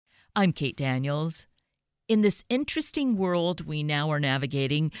I'm Kate Daniels. In this interesting world we now are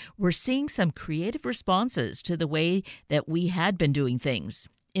navigating, we're seeing some creative responses to the way that we had been doing things.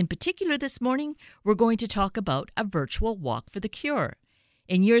 In particular, this morning, we're going to talk about a virtual walk for the cure.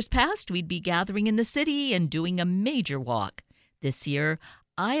 In years past, we'd be gathering in the city and doing a major walk. This year,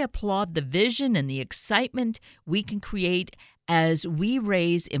 I applaud the vision and the excitement we can create as we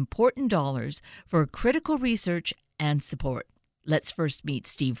raise important dollars for critical research and support. Let's first meet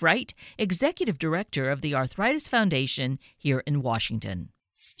Steve Wright, Executive Director of the Arthritis Foundation here in Washington.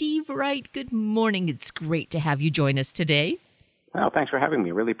 Steve Wright, good morning. It's great to have you join us today. Well, thanks for having me.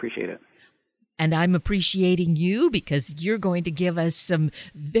 Really appreciate it. And I'm appreciating you because you're going to give us some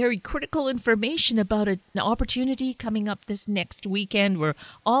very critical information about an opportunity coming up this next weekend where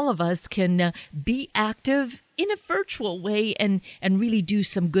all of us can be active in a virtual way and really do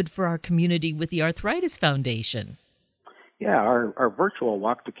some good for our community with the Arthritis Foundation. Yeah, our virtual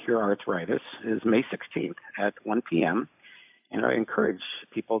Walk to Cure Arthritis is May 16th at 1 p.m. And I encourage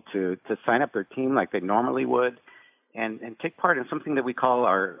people to sign up their team like they normally would and take part in something that we call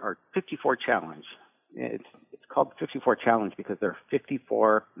our 54 Challenge. It's called the 54 Challenge because there are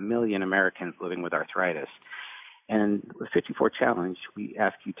 54 million Americans living with arthritis. And with 54 Challenge, we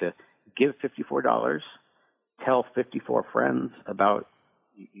ask you to give $54, tell 54 friends about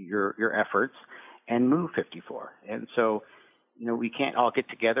your efforts, and move 54. And so, we can't all get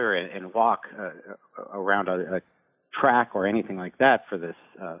together and walk around a track or anything like that for this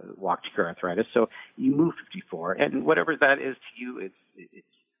Walk to Cure Arthritis. So you move 54, and whatever that is to you, it's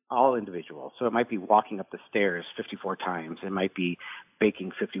all individual. So it might be walking up the stairs 54 times. It might be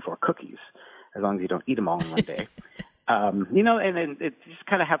baking 54 cookies, as long as you don't eat them all in one day. And then just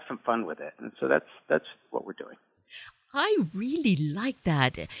kind of have some fun with it. And so that's what we're doing. I really like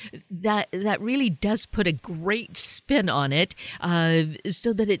that. That really does put a great spin on it,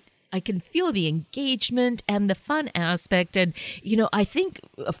 so that I can feel the engagement and the fun aspect. And, I think,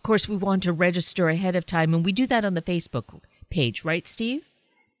 of course, we want to register ahead of time, and we do that on the Facebook page, right, Steve?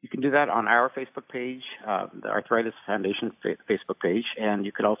 You can do that on our Facebook page, the Arthritis Foundation Facebook page, and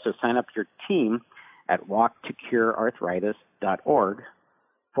you could also sign up your team at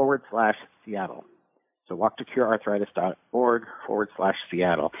walktocurearthritis.org/Seattle. So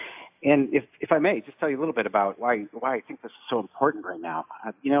walktocurearthritis.org/Seattle. And if I may, just tell you a little bit about why I think this is so important right now.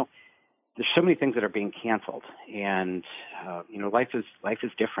 There's so many things that are being canceled, and life is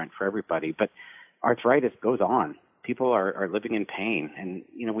different for everybody. But arthritis goes on. People are living in pain, and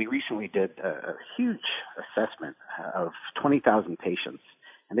we recently did a huge assessment of 20,000 patients,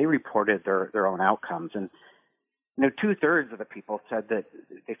 and they reported their own outcomes. And 2/3 of the people said that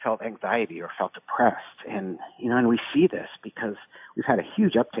they felt anxiety or felt depressed. And we see this because we've had a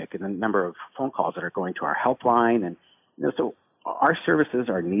huge uptick in the number of phone calls that are going to our helpline. And, so our services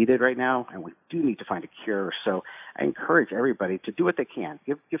are needed right now, and we do need to find a cure. So I encourage everybody to do what they can.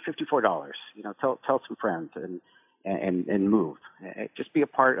 Give $54, tell some friends and move. Just be a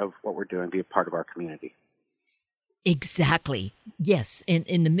part of what we're doing, be a part of our community. Exactly. Yes.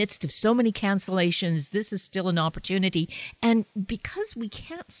 In the midst of so many cancellations, this is still an opportunity. And because we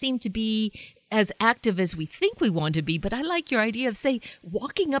can't seem to be as active as we think we want to be, but I like your idea of, say,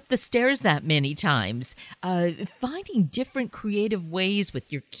 walking up the stairs that many times, finding different creative ways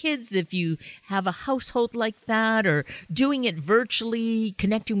with your kids if you have a household like that, or doing it virtually,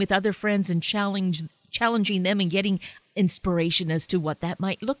 connecting with other friends and challenging them and getting inspiration as to what that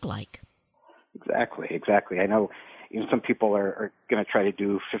might look like. Exactly. I know some people are going to try to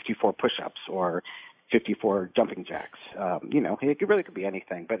do 54 push-ups or 54 jumping jacks. It really could be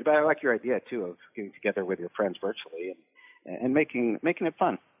anything. But I like your idea, too, of getting together with your friends virtually and making it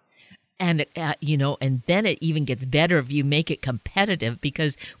fun. And, and then it even gets better if you make it competitive,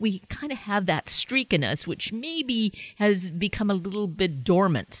 because we kind of have that streak in us, which maybe has become a little bit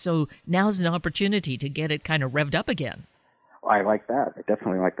dormant. So now's an opportunity to get it kind of revved up again. I like that. I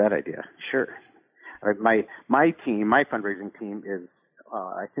definitely like that idea. Sure. My team, my fundraising team is,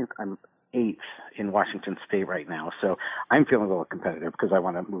 I think I'm 8th in Washington State right now. So I'm feeling a little competitive because I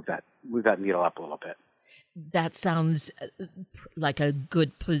want to move that needle up a little bit. That sounds like a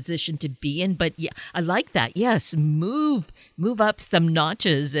good position to be in, but yeah, I like that. Yes, move up some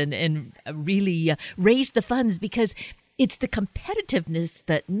notches and really raise the funds, because it's the competitiveness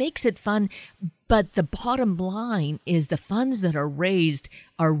that makes it fun. But the bottom line is the funds that are raised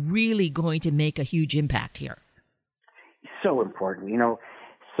are really going to make a huge impact here. So important,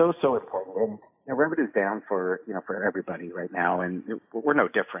 so important. And revenue's down for everybody right now, and we're no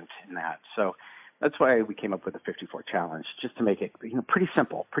different in that. So that's why we came up with the 54 challenge, just to make it pretty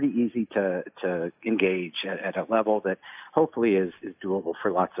simple, pretty easy to engage at a level that hopefully is doable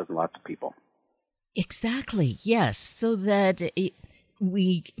for lots of people. Exactly, yes, so that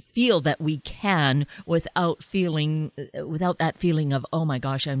we feel that we can without that feeling of, oh my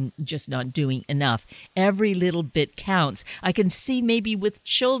gosh, I'm just not doing enough. Every little bit counts. I can see maybe with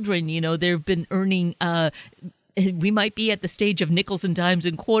children, they've been earning we might be at the stage of nickels and dimes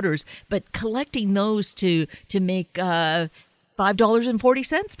and quarters, but collecting those to make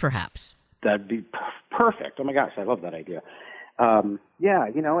 $5.40 perhaps. That'd be perfect. Oh my gosh, I love that idea. And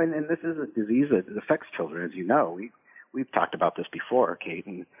this is a disease that affects children, as you know. We've talked about this before, Kate,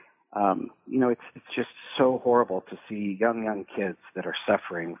 and it's just so horrible to see young kids that are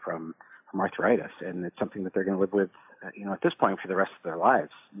suffering from arthritis, and it's something that they're going to live with, at this point for the rest of their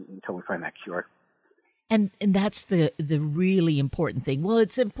lives until we find that cure. And that's the really important thing. Well,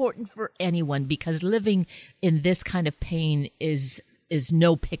 it's important for anyone because living in this kind of pain is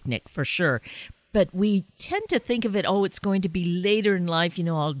no picnic for sure. But we tend to think of it, it's going to be later in life,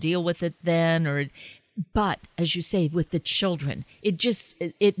 I'll deal with it then. But as you say, with the children,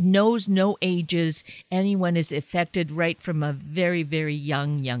 it knows no ages. Anyone is affected right from a very, very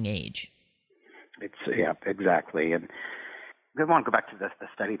young age. Yeah, exactly. And I want to go back to the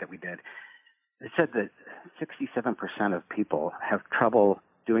study that we did. It said that 67% of people have trouble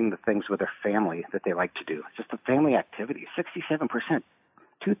doing the things with their family that they like to do. Just the family activities. 67%.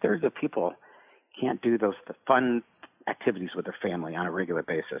 2/3 of people can't do the fun activities with their family on a regular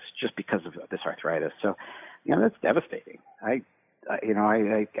basis just because of this arthritis. So, that's devastating. I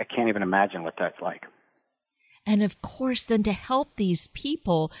can't even imagine what that's like. And of course, then to help these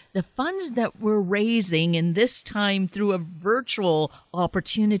people, the funds that we're raising, and this time through a virtual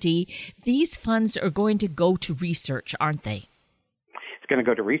opportunity, these funds are going to go to research, aren't they? It's going to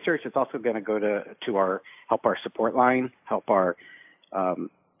go to research. It's also going to go to our support line, help all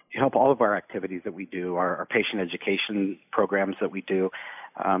of our activities that we do, our patient education programs that we do.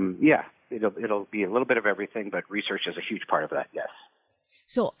 It'll be a little bit of everything, but research is a huge part of that, yes.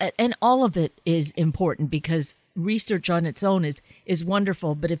 So, and all of it is important because research on its own is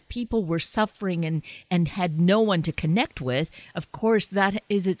wonderful. But if people were suffering and had no one to connect with, of course, that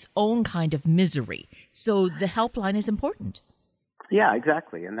is its own kind of misery. So the helpline is important. Yeah,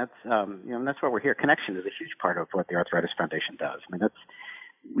 exactly. And that's, that's why we're here. Connection is a huge part of what the Arthritis Foundation does. I mean,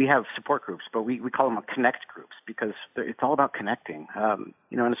 we have support groups, but we call them connect groups because it's all about connecting, and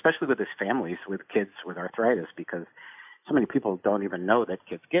especially with these families with kids with arthritis, because so many people don't even know that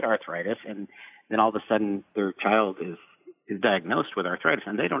kids get arthritis, and then all of a sudden their child is diagnosed with arthritis,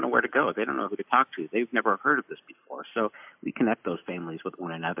 and they don't know where to go. They don't know who to talk to. They've never heard of this before. So we connect those families with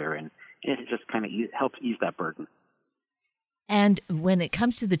one another, and it just kind of helps ease that burden. And when it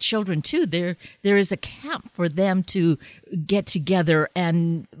comes to the children, too, there is a camp for them to get together.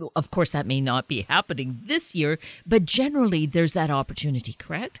 And, of course, that may not be happening this year, but generally there's that opportunity,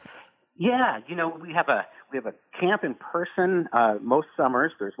 correct? Yeah. We have a camp in person most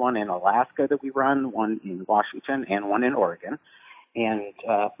summers. There's one in Alaska that we run, one in Washington, and one in Oregon. And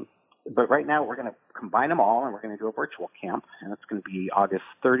but right now we're going to combine them all, and we're going to do a virtual camp, and it's going to be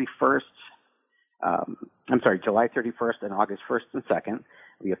July 31st and August 1st and 2nd.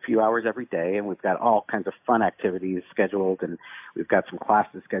 We have a few hours every day, and we've got all kinds of fun activities scheduled, and we've got some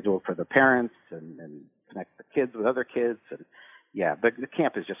classes scheduled for the parents and connect the kids with other kids. And yeah, but the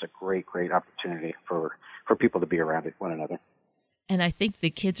camp is just a great opportunity for people to be around one another. And I think the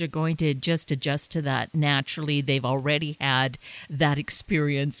kids are going to just adjust to that naturally. They've already had that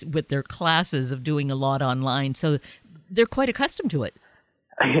experience with their classes of doing a lot online, so they're quite accustomed to it.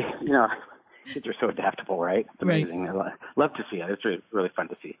 Kids are so adaptable, right? It's amazing. Right. I love to see it. It's really fun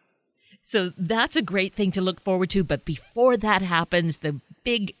to see. So that's a great thing to look forward to. But before that happens, the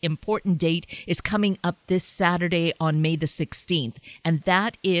big important date is coming up this Saturday on May the 16th. And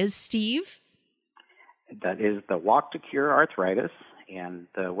that is, Steve? That is the Walk to Cure Arthritis. And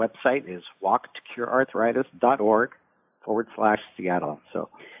the website is walktocurearthritis.org/Seattle. So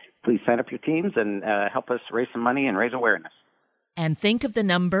please sign up your teams and help us raise some money and raise awareness. And think of the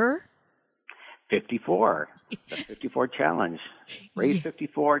number 54, the 54 challenge. Raise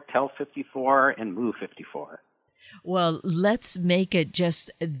 54, tell 54, and move 54. Well, let's make it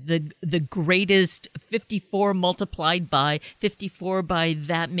just the greatest 54 multiplied by 54 by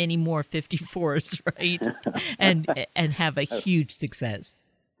that many more 54s, right? and have a huge success.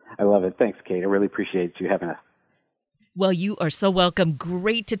 I love it. Thanks, Kate. I really appreciate you having us. Well, you are so welcome.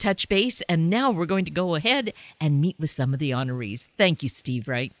 Great to touch base. And now we're going to go ahead and meet with some of the honorees. Thank you, Steve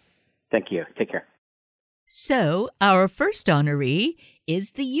Wright. Thank you. Take care. So, our first honoree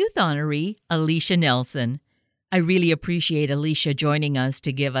is the youth honoree, Alicia Nelson. I really appreciate Alicia joining us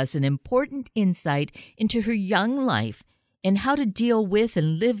to give us an important insight into her young life and how to deal with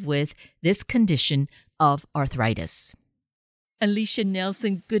and live with this condition of arthritis. Alicia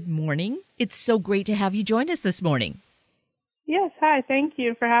Nelson, good morning. It's so great to have you join us this morning. Yes, hi. Thank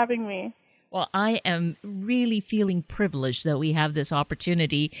you for having me. Well, I am really feeling privileged that we have this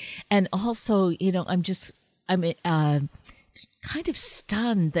opportunity. And also, I'm kind of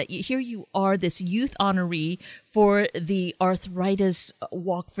stunned that here you are, this youth honoree for the Arthritis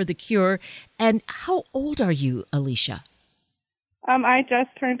Walk for the Cure. And how old are you, Alicia? I just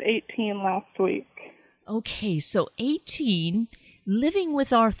turned 18 last week. Okay, so 18, living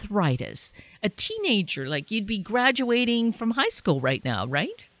with arthritis, a teenager, like you'd be graduating from high school right now,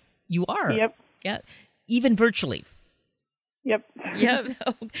 right? You are. Yep. Yeah. Even virtually. Yep. Yeah.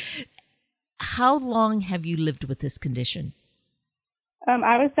 How long have you lived with this condition?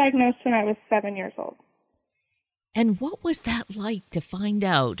 I was diagnosed when I was 7 years old. And what was that like to find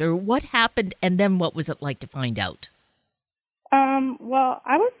out? Or what happened and then what was it like to find out? Well,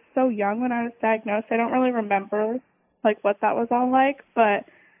 I was so young when I was diagnosed. I don't really remember what that was all like, but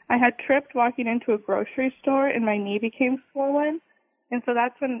I had tripped walking into a grocery store and my knee became swollen. And so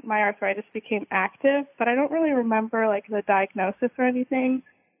that's when my arthritis became active, but I don't really remember the diagnosis or anything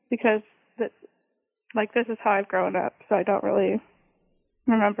because this is how I've grown up, so I don't really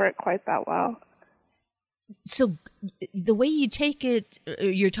remember it quite that well. So the way you take it,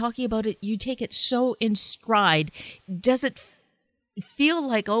 you're talking about it, you take it so in stride. Does it feel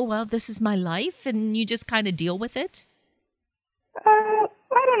like, oh, well, this is my life, and you just kind of deal with it? I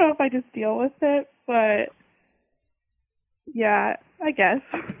don't know if I just deal with it, but yeah, I guess.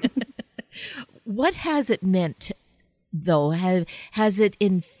 What has it meant, though? Has it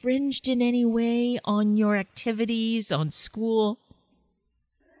infringed in any way on your activities, on school?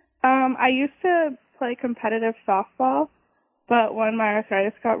 I used to play competitive softball, but when my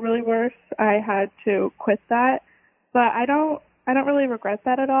arthritis got really worse, I had to quit that. But I don't really regret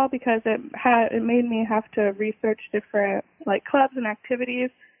that at all because it made me have to research different clubs and activities,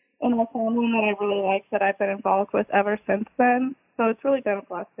 and I found one that I really like that I've been involved with ever since then. So it's really been a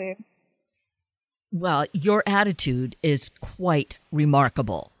blessing. Well, your attitude is quite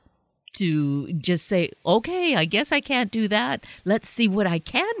remarkable. To just say, okay, I guess I can't do that. Let's see what I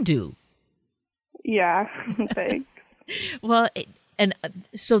can do. Yeah, thanks. Well,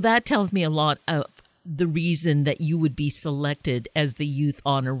 so that tells me a lot of the reason that you would be selected as the youth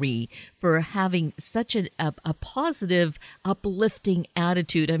honoree for having such a positive, uplifting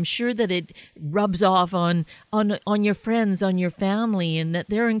attitude. I'm sure that it rubs off on your friends, on your family, and that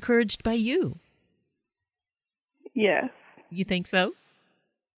they're encouraged by you. Yes. You think so?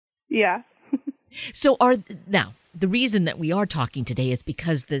 Yeah. So now, the reason that we are talking today is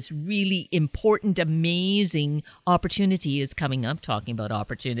because this really important, amazing opportunity is coming up, talking about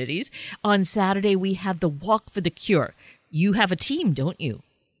opportunities. On Saturday, we have the Walk for the Cure. You have a team, don't you?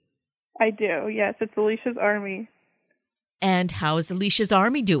 I do, yes. It's Alicia's Army. And how is Alicia's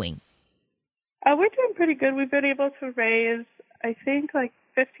Army doing? We're doing pretty good. We've been able to raise, I think,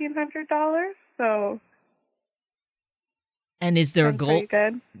 $1,500, so... And is there a goal?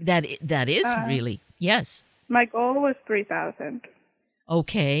 Good. That is really, yes. My goal was 3,000.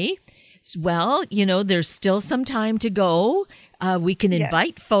 Okay. Well, there's still some time to go. We can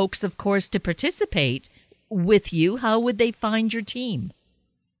invite folks, of course, to participate with you. How would they find your team?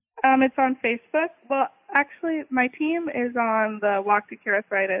 It's on Facebook. Well, actually, my team is on the Walk to Cure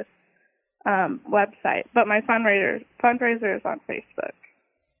Arthritis website, but my fundraiser is on Facebook.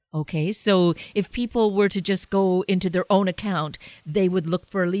 Okay, so if people were to just go into their own account, they would look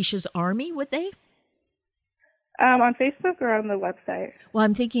for Alicia's Army, would they? On Facebook or on the website? Well,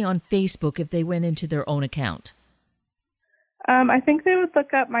 I'm thinking on Facebook if they went into their own account. I think they would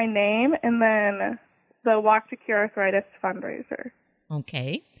look up my name and then the Walk to Cure Arthritis fundraiser.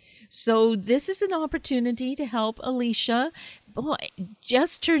 Okay. So this is an opportunity to help Alicia,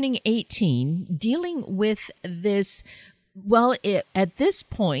 just turning 18, dealing with this. Well, at this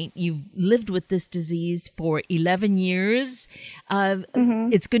point, you've lived with this disease for 11 years.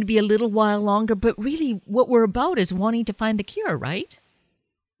 It's going to be a little while longer, but really what we're about is wanting to find the cure, right?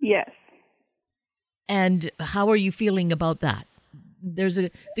 Yes. And how are you feeling about that? There's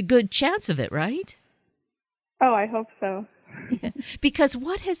the good chance of it, right? Oh, I hope so. Yeah. Because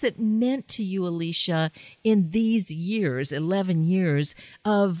what has it meant to you, Alicia, in these years, 11 years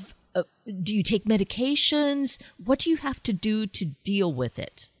of... do you take medications? What do you have to do to deal with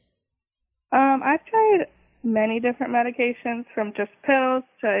it? I've tried many different medications, from just pills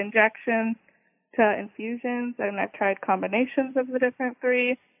to injections. to infusions, and I've tried combinations of the different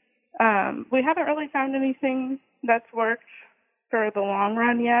three. We haven't really found anything that's worked for the long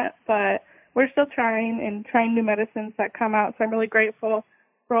run yet, but we're still trying new medicines that come out. So I'm really grateful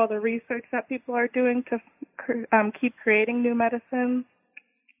for all the research that people are doing to keep creating new medicines.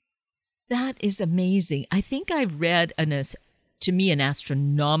 That is amazing. I think I've read an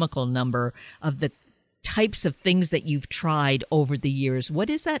astronomical number of the types of things that you've tried over the years. What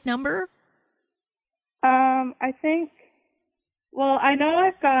is that number? I think, well, I know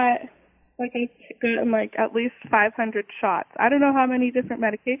I've got at least 500 shots. I don't know how many different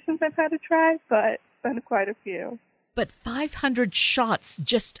medications I've had to try, but it's been quite a few. But 500 shots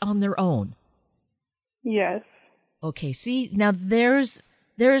just on their own? Yes. Okay, see, now there's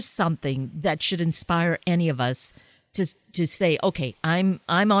something that should inspire any of us to say, okay, I'm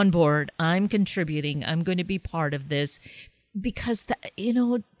on board, I'm contributing, I'm going to be part of this. Because,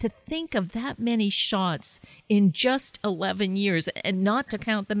 to think of that many shots in just 11 years, and not to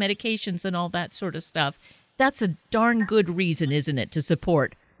count the medications and all that sort of stuff, that's a darn good reason, isn't it, to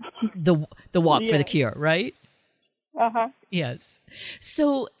support the Walk for the Cure, right? Uh-huh. Yes.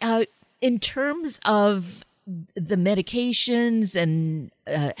 So in terms of the medications and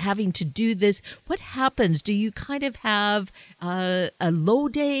having to do this, what happens? Do you kind of have a low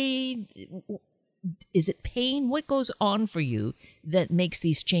day? Is it pain? What goes on for you that makes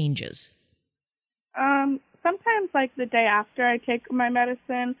these changes? Sometimes, like the day after I take my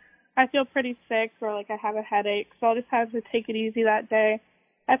medicine, I feel pretty sick or like I have a headache, so I'll just have to take it easy that day.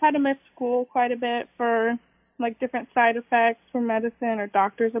 I've had to miss school quite a bit for like different side effects from medicine or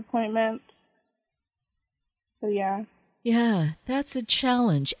doctor's appointments. So yeah. Yeah, that's a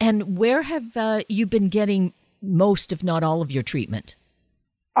challenge. And where have you been getting most, if not all, of your treatment?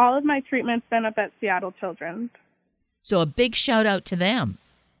 All of my treatment's been up at Seattle Children's. So a big shout out to them.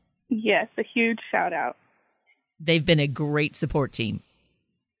 Yes, a huge shout out. They've been a great support team.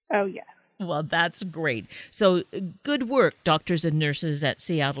 Oh, yes. Well, that's great. So good work, doctors and nurses at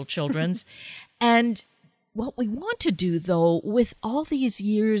Seattle Children's. And what we want to do, though, with all these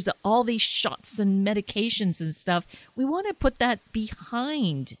years, all these shots and medications and stuff, we want to put that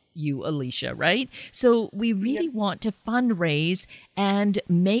behind you, Alicia, right? So we really want to fundraise and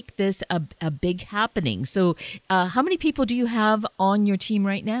make this a big happening. So how many people do you have on your team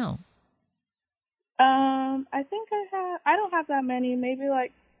right now? I think I don't have that many. Maybe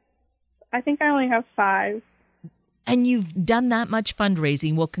I think I only have 5. And you've done that much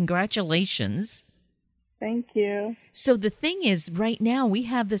fundraising. Well, congratulations. Thank you. So the thing is, right now, we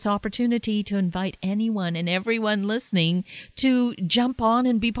have this opportunity to invite anyone and everyone listening to jump on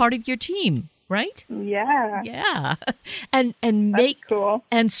and be part of your team, right? Yeah. Yeah. And make That's cool.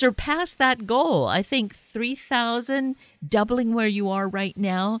 And surpass that goal. I think 3,000, doubling where you are right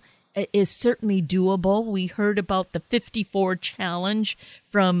now, is certainly doable. We heard about the 54 challenge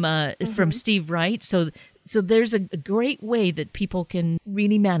from Steve Wright. So there's a great way that people can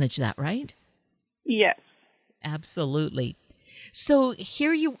really manage that, right? Yes. Absolutely. So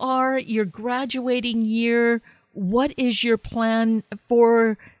here you are, your graduating year. What is your plan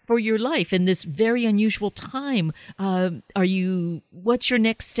for your life in this very unusual time? What's your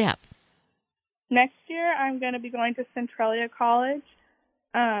next step? Next year, I'm going to be going to Centralia College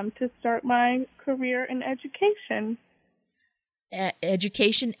to start my career in education.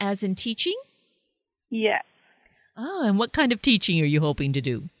 Education as in teaching? Yes. Oh, and what kind of teaching are you hoping to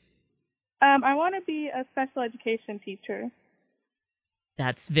do? I want to be a special education teacher.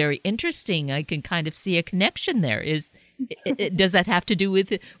 That's very interesting. I can kind of see a connection there. Does that have to do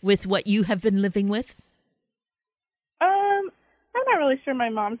with what you have been living with? I'm not really sure. My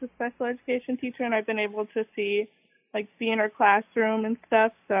mom's a special education teacher, and I've been able to be in her classroom and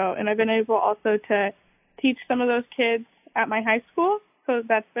stuff. And I've been able also to teach some of those kids at my high school. So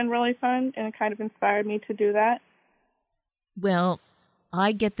that's been really fun, and it kind of inspired me to do that. Well,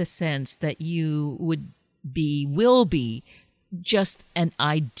 I get the sense that you will be just an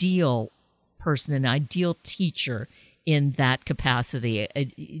ideal person, an ideal teacher in that capacity.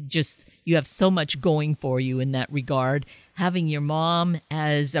 You have so much going for you in that regard. Having your mom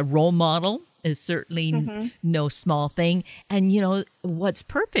as a role model is certainly no small thing. And, what's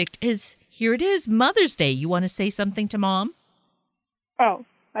perfect is, here it is, Mother's Day. You want to say something to Mom? Oh,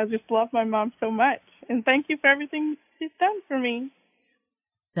 I just love my mom so much. And thank you for everything she's done for me.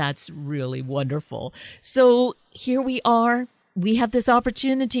 That's really wonderful. So here we are. We have this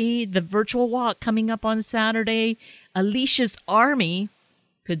opportunity, the virtual walk coming up on Saturday. Alicia's Army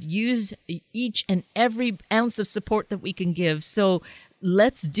could use each and every ounce of support that we can give. So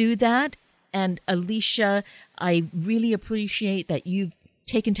let's do that. And Alicia, I really appreciate that you've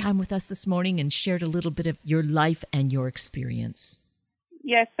taken time with us this morning and shared a little bit of your life and your experience.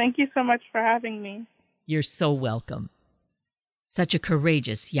 Yes, thank you so much for having me. You're so welcome. Such a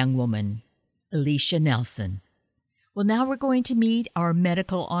courageous young woman, Alicia Nelson. Well, now we're going to meet our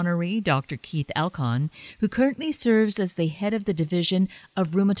medical honoree, Dr. Keith Alcon, who currently serves as the head of the Division of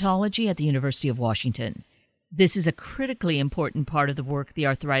Rheumatology at the University of Washington. This is a critically important part of the work the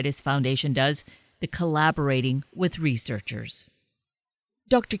Arthritis Foundation does, the collaborating with researchers.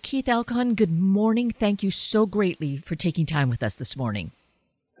 Dr. Keith Alcon, good morning. Thank you so greatly for taking time with us this morning.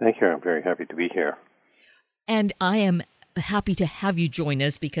 Thank you. I'm very happy to be here. And I am happy to have you join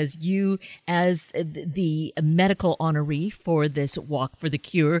us because you, as the medical honoree for this Walk for the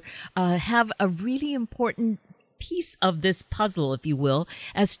Cure, have a really important piece of this puzzle, if you will,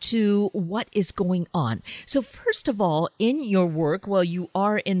 as to what is going on. So first of all, in your work, well, you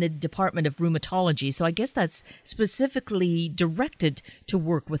are in the Department of Rheumatology, so I guess that's specifically directed to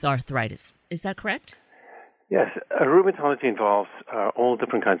work with arthritis. Is that correct? Yes, rheumatology involves all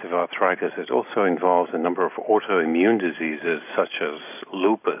different kinds of arthritis. It also involves a number of autoimmune diseases such as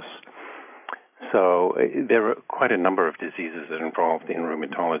lupus. So there are quite a number of diseases that are involved in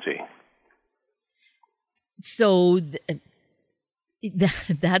rheumatology. So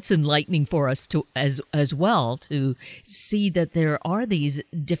that's enlightening for us to as well to see that there are these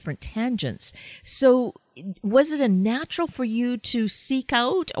different tangents. So was it a natural for you to seek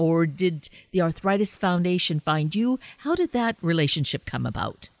out, or did the Arthritis Foundation find you? How did that relationship come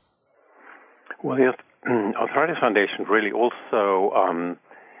about? Well, the Arthritis Foundation really also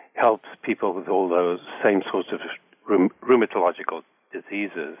helps people with all those same sorts of rheumatological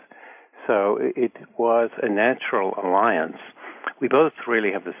diseases. So it was a natural alliance. We both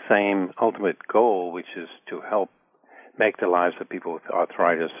really have the same ultimate goal, which is to help make the lives of people with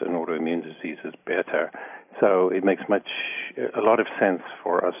arthritis and autoimmune diseases better. So it makes a lot of sense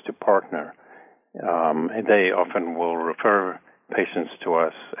for us to partner. And they often will refer patients to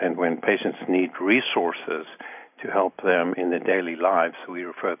us, and when patients need resources to help them in their daily lives, we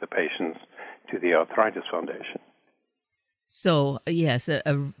refer the patients to the Arthritis Foundation. So, yes,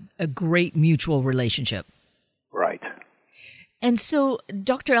 a great mutual relationship. Right. And so,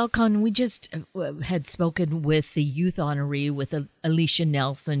 Dr. Alcon, we just had spoken with the youth honoree, with Alicia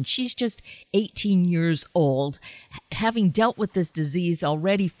Nelson. She's just 18 years old, having dealt with this disease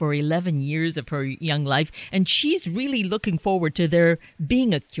already for 11 years of her young life, and she's really looking forward to there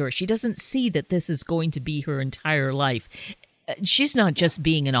being a cure. She doesn't see that this is going to be her entire life. She's not just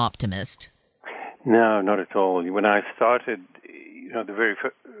being an optimist. No, not at all. When I started, the very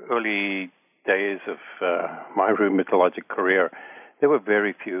early days of my rheumatologic career, there were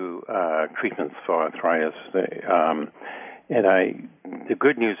very few treatments for arthritis. The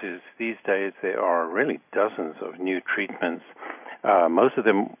good news is these days there are really dozens of new treatments, most of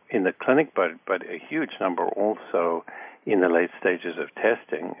them in the clinic, but a huge number also in the late stages of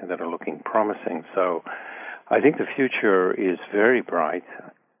testing that are looking promising. So I think the future is very bright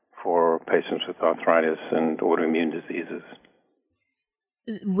for patients with arthritis and autoimmune diseases.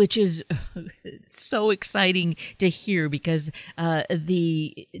 Which is so exciting to hear because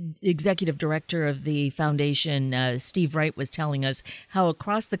the executive director of the foundation, Steve Wright, was telling us how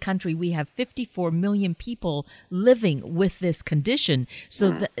across the country we have 54 million people living with this condition.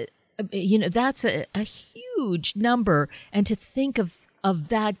 So, that's a huge number. And to think of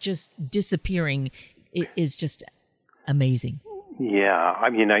that just disappearing is just amazing. Yeah, I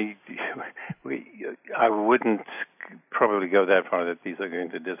mean, I wouldn't probably go that far that these are going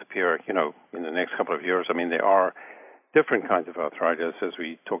to disappear, in the next couple of years. I mean, there are different kinds of arthritis, as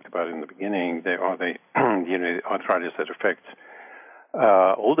we talked about in the beginning. There are the, arthritis that affects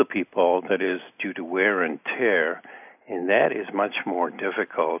older people, that is due to wear and tear, and that is much more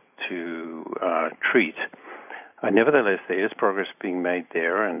difficult to treat. Nevertheless, there is progress being made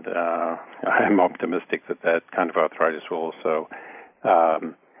there, and I'm optimistic that kind of arthritis will also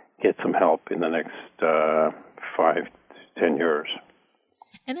get some help in the next 5 to 10 years.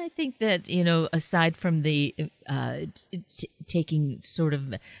 And I think that, aside from the taking sort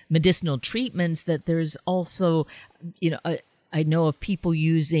of medicinal treatments, that there's also, I know of people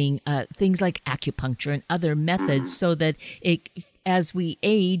using things like acupuncture and other methods so that as we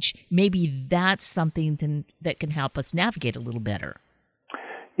age, maybe that's something that can help us navigate a little better.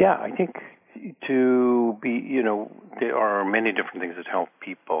 Yeah, I think there are many different things that help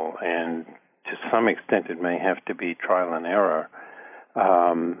people, and to some extent it may have to be trial and error.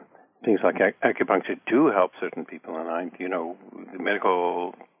 Things like acupuncture do help certain people, and the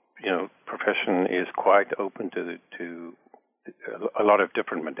medical profession is quite open to a lot of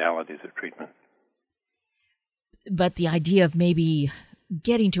different modalities of treatment. But the idea of maybe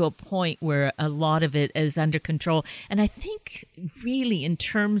getting to a point where a lot of it is under control. And I think really in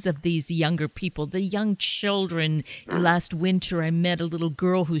terms of these younger people, the young children, last winter I met a little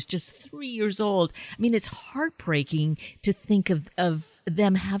girl who's just 3 years old. I mean, it's heartbreaking to think of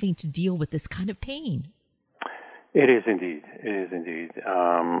them having to deal with this kind of pain. It is indeed.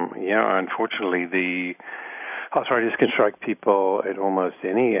 Unfortunately, the arthritis can strike people at almost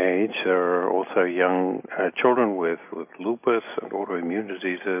any age. There are also young children with lupus and autoimmune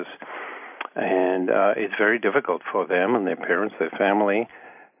diseases, and it's very difficult for them and their parents, their family.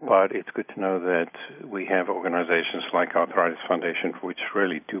 But it's good to know that we have organizations like Arthritis Foundation, which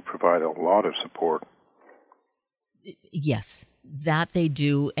really do provide a lot of support. Yes, that they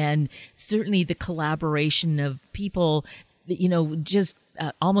do. And certainly the collaboration of people, just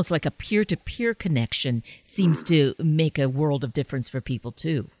almost like a peer-to-peer connection seems to make a world of difference for people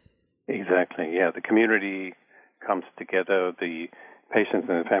too. Exactly. Yeah, the community comes together. The patients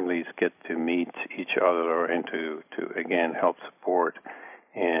and the families get to meet each other and to again, help support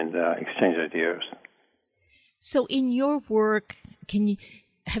and exchange ideas. So in your work,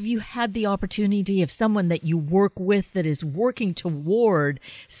 have you had the opportunity of someone that you work with that is working toward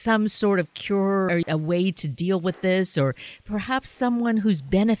some sort of cure or a way to deal with this, or perhaps someone who's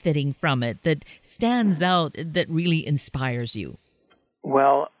benefiting from it that stands out, that really inspires you?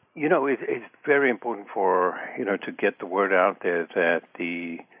 Well, it's very important to get the word out there that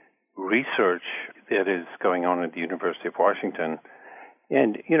the research that is going on at the University of Washington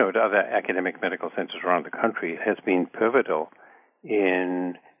and, at other academic medical centers around the country has been pivotal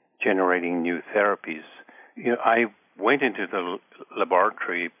in generating new therapies. I went into the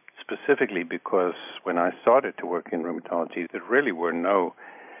laboratory specifically because when I started to work in rheumatology, there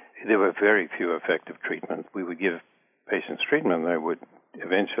were very few effective treatments. We would give patients treatment, they would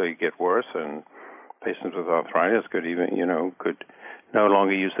eventually get worse, and patients with arthritis could no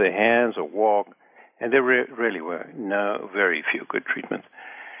longer use their hands or walk, and there really were very few good treatments.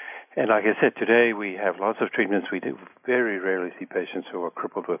 And like I said, today we have lots of treatments. We do very rarely see patients who are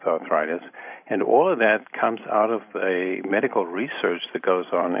crippled with arthritis. And all of that comes out of a medical research that goes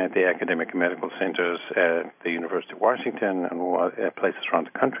on at the academic medical centers at the University of Washington and at places around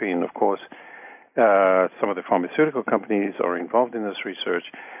the country. And, of course, some of the pharmaceutical companies are involved in this research.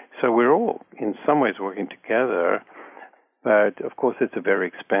 So we're all, in some ways, working together. But, of course, it's a very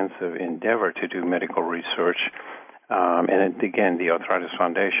expensive endeavor to do medical research. And again, the Arthritis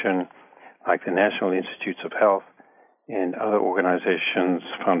Foundation, like the National Institutes of Health and other organizations,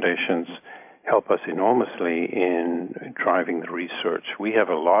 foundations, help us enormously in driving the research. We have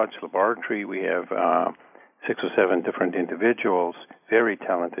a large laboratory. We have 6 or 7 different individuals, very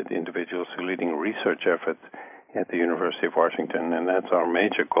talented individuals who are leading research efforts at the University of Washington. And that's our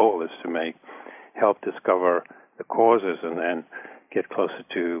major goal, is to help discover the causes and then get closer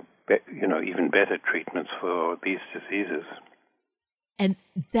to even better treatments for these diseases. And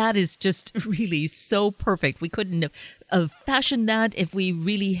that is just really so perfect. We couldn't have fashioned that if we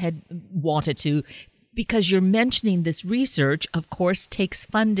really had wanted to, because you're mentioning this research, of course, takes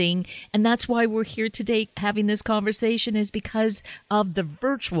funding. And that's why we're here today having this conversation, is because of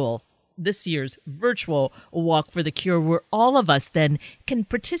this year's virtual Walk for the Cure, where all of us then can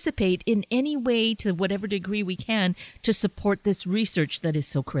participate in any way, to whatever degree we can, to support this research that is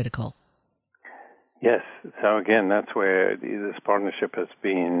so critical. Yes. So again, that's where this partnership has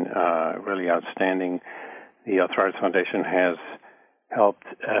been really outstanding. The Arthritis Foundation has helped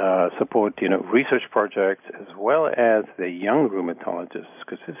support, research projects as well as the young rheumatologists,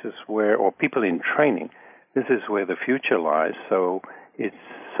 because this is or people in training, this is where the future lies. So it's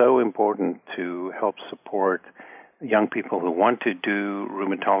so important to help support young people who want to do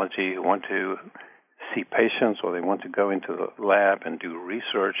rheumatology, who want to see patients, or they want to go into the lab and do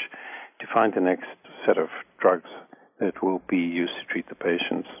research to find the next set of drugs that will be used to treat the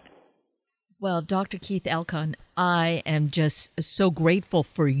patients. Well, Dr. Keith Alcon, I am just so grateful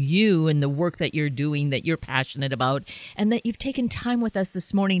for you and the work that you're doing, that you're passionate about, and that you've taken time with us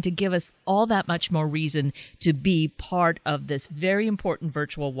this morning to give us all that much more reason to be part of this very important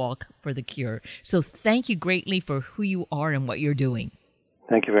virtual Walk for the Cure. So thank you greatly for who you are and what you're doing.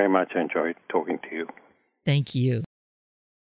 Thank you very much. I enjoyed talking to you. Thank you.